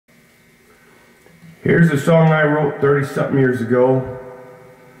Here's a song I wrote 30-something years ago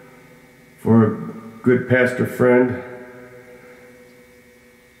for a good pastor friend.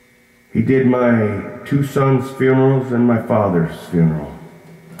 He did my 2 sons' funerals and my father's funeral.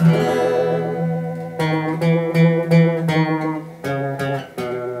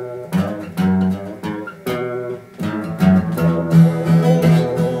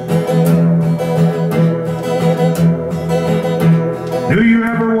 Do you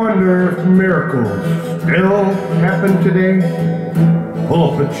ever wonder if miracles still happen today?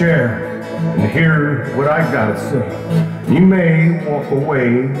 Pull up a chair and hear what I gotta say. You may walk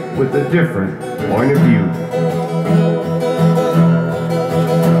away with a different point of view.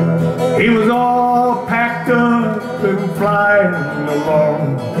 He was all packed up and flying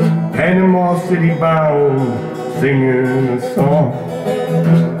along, Panama City bound, singing a song.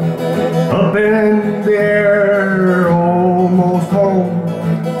 Up in the air, almost home,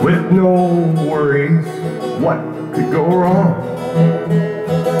 with no worries, what could go wrong?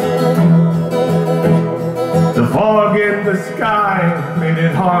 The fog in the sky made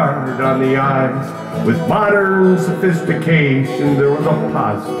it hard on the eyes. With modern sophistication, there was a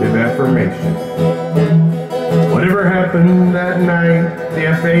positive affirmation. Whatever happened that night,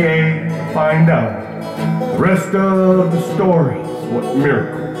 the FAA could find out. The rest of the story's what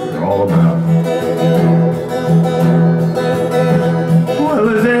miracles are all about. Well,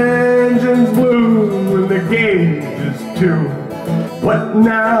 his engines blew and the gauges too. What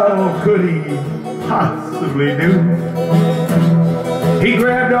now could he possibly do? He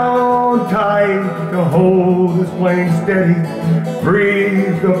grabbed on tight to hold his plane steady,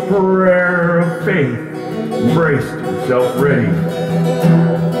 breathed a prayer of faith, embraced himself ready.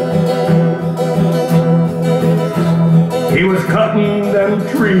 He was cutting them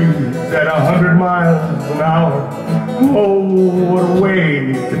trees at 100 miles an hour. Oh, what a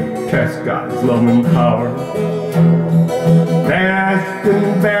way to test God's loving power. Bashed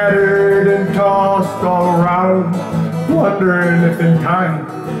and battered and tossed all around, wondering if in time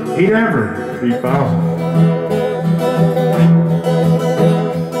he'd ever be found.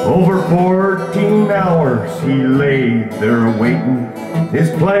 Over 14 hours he lay there waiting, his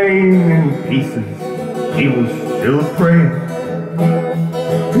plane in pieces, he was still a prey.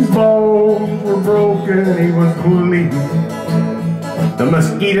 His bones were broken, he was bleeding. The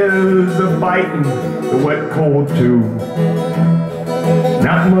mosquitoes are biting, the wet cold too.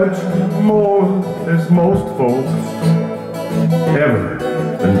 Not much more as most folks ever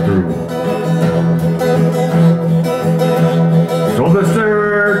been through. So the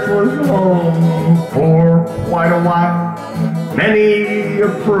search was on for quite a while. Many a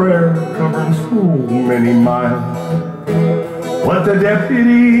prayer covering so many miles. What the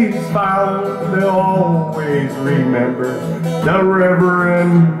deputies found, they'll always remember. The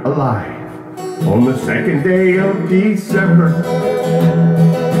Reverend alive on the 2nd day of December.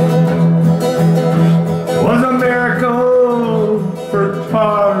 Was a miracle for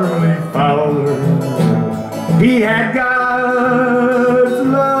Charlie Fowler. He had God's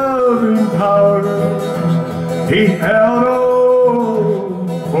loving power. He held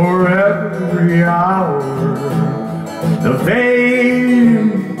on for every hour. The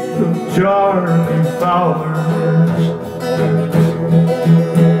faith of Charlie Fowler.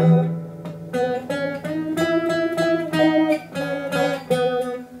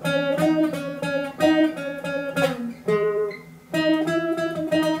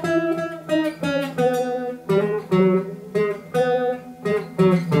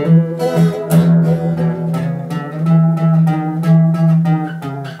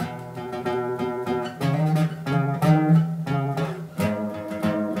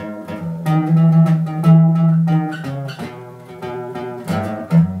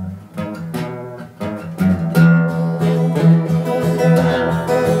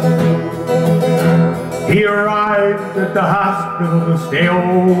 He arrived at the hospital to stay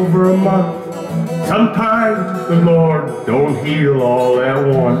over a month. Sometimes the Lord don't heal all at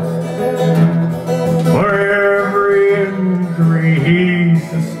once. For every injury he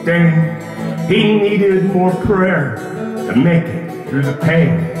sustained, he needed more prayer to make it through the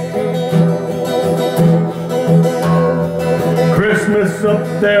pain. Christmas up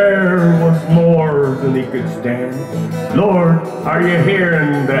there was more than he could stand. Lord, are you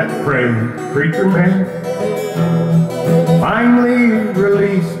hearing that praying preacher man? Finally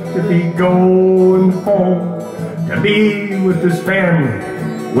released to be going home, to be with his family,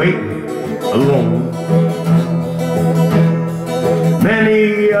 waiting alone.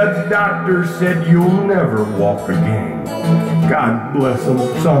 Many a doctor said you'll never walk again. God bless them,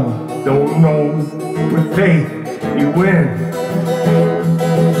 some don't know. With faith you win.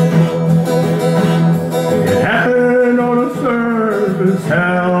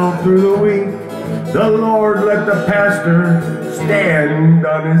 the pastor stand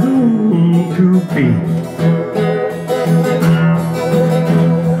on his own 2 feet.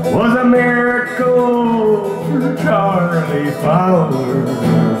 Was a miracle for Charlie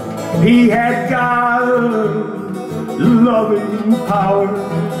Fowler. He had God's loving power.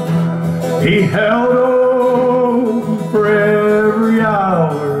 He held on for every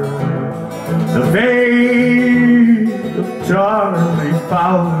hour. The faith of Charlie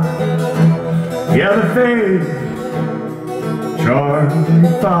Fowler. Yeah, the faith of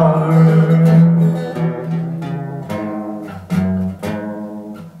Charlie Fowler.